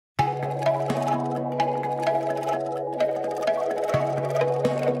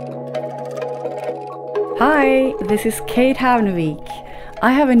Hi, this is Kate Havnevik.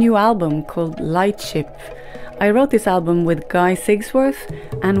 I have a new album called Lightship. I wrote this album with Guy Sigsworth,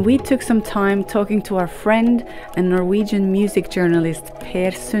 and we took some time talking to our friend and Norwegian music journalist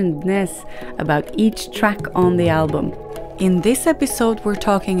Per Sundnes about each track on the album. In this episode, we're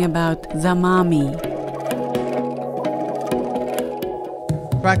talking about Zamami.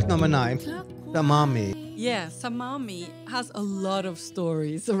 Track number 9, Zamami. Yeah, Zamami has a lot of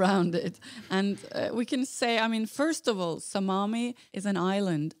stories around it. And we can say, first of all, Zamami is an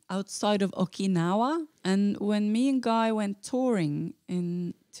island outside of Okinawa. And when me and Guy went touring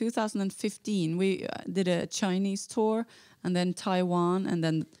in 2015, we did a Chinese tour and then Taiwan, and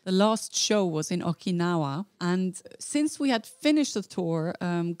then the last show was in Okinawa. And since we had finished the tour,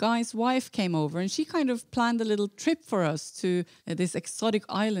 Guy's wife came over and she kind of planned a little trip for us to this exotic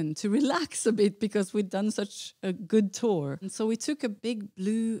island to relax a bit because we'd done such a good tour. And so we took a big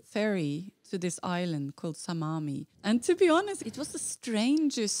blue ferry to this island called Zamami. And to be honest, it was the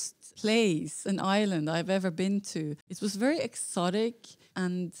strangest place, an island I've ever been to. It was very exotic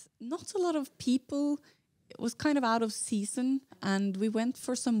and not a lot of people. It was kind of out of season, and we went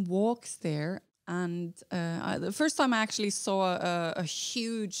for some walks there. And the first time I actually saw a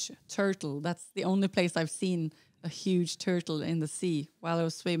huge turtle. That's the only place I've seen a huge turtle in the sea while I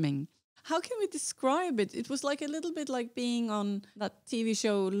was swimming. How can we describe it? It was like a little bit like being on that TV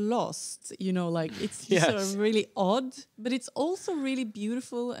show Lost, it's just sort of really odd, but it's also really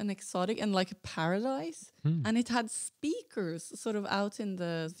beautiful and exotic and like a paradise. And it had speakers sort of out in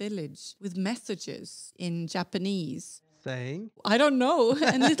the village with messages in Japanese. Saying? I don't know.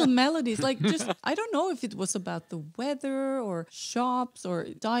 And little melodies. I don't know if it was about the weather or shops or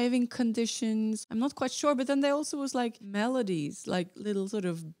diving conditions. I'm not quite sure. But then there also was like melodies, like little sort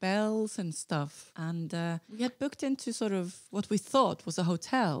of bells and stuff. And we had booked into sort of what we thought was a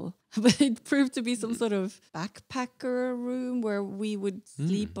hotel. But it proved to be some sort of backpacker room where we would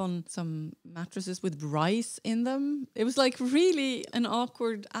sleep on some mattresses with rice in them. It was like really an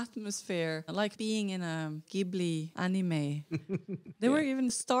awkward atmosphere, like being in a Ghibli anime. There were even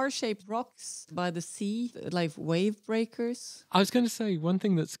star-shaped rocks by the sea, like wave breakers. I was going to say one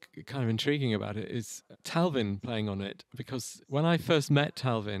thing that's kind of intriguing about it is Talvin playing on it, because when I first met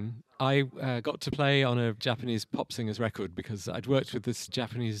Talvin, I got to play on a Japanese pop singers record because I'd worked with this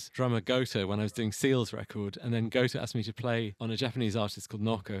Japanese drummer Gotti when I was doing Seal's record, and then Gotti asked me to play on a Japanese artist called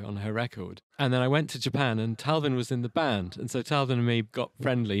Noko on her record. And then I went to Japan and Talvin was in the band, and so Talvin and me got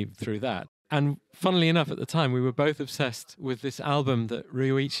friendly through that. And funnily enough, at the time, we were both obsessed with this album that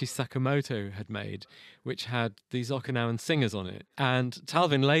Ryuichi Sakamoto had made, which had these Okinawan singers on it. And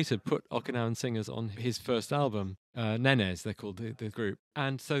Talvin later put Okinawan singers on his first album, Nenes, they're called, the group.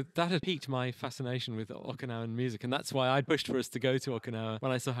 And so that had piqued my fascination with Okinawan music. And that's why I pushed for us to go to Okinawa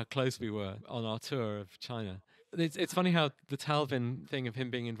when I saw how close we were on our tour of China. It's funny how the Talvin thing of him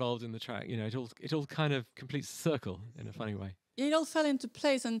being involved in the track, it all kind of completes the circle in a funny way. It all fell into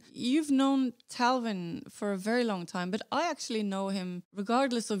place, and you've known Talvin for a very long time, but I actually know him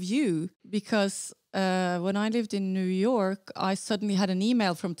regardless of you, because when I lived in New York, I suddenly had an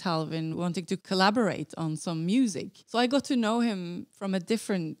email from Talvin wanting to collaborate on some music. So I got to know him from a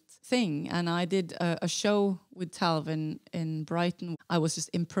different thing, and I did a show with Talvin in Brighton. I was just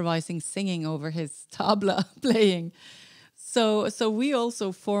improvising, singing over his tabla playing. So we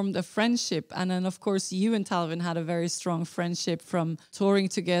also formed a friendship. And then, of course, you and Talvin had a very strong friendship from touring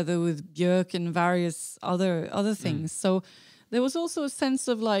together with Björk and various other things. So there was also a sense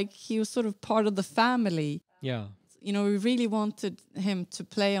of like he was sort of part of the family. Yeah. We really wanted him to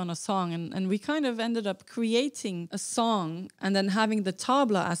play on a song. And we kind of ended up creating a song and then having the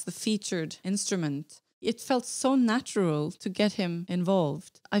tabla as the featured instrument. It felt so natural to get him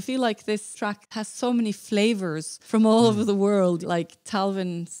involved. I feel like this track has so many flavors from all over the world, like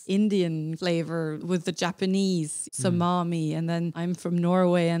Talvin's Indian flavor with the Japanese, Zamami, and then I'm from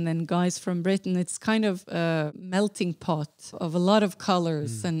Norway, and then Guy's from Britain. It's kind of a melting pot of a lot of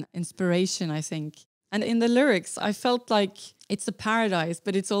colors and inspiration, I think. And in the lyrics, I felt like it's a paradise,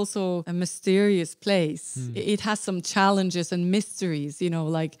 but it's also a mysterious place. It has some challenges and mysteries,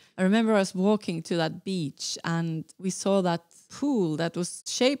 like I remember us walking to that beach and we saw that pool that was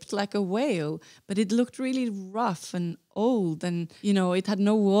shaped like a whale, but it looked really rough and old and, it had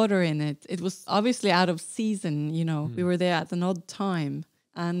no water in it. It was obviously out of season, we were there at an odd time.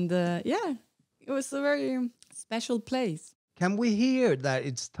 And it was a very special place. Can we hear that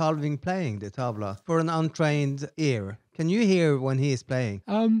it's Talvin playing the tabla for an untrained ear? Can you hear when he is playing?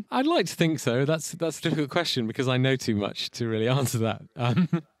 I'd like to think so. That's a difficult question because I know too much to really answer that.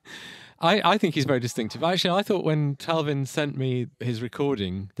 I think he's very distinctive. Actually, I thought when Talvin sent me his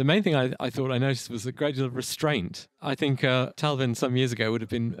recording, the main thing I thought I noticed was a great deal of restraint. I think Talvin some years ago would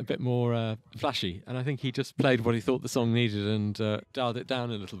have been a bit more flashy, and I think he just played what he thought the song needed and dialed it down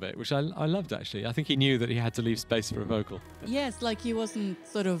a little bit, which I loved, actually. I think he knew that he had to leave space for a vocal. Yes, like he wasn't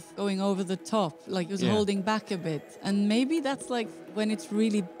sort of going over the top, like he was holding back a bit. And maybe that's like when it's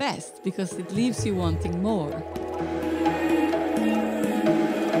really best, because it leaves you wanting more.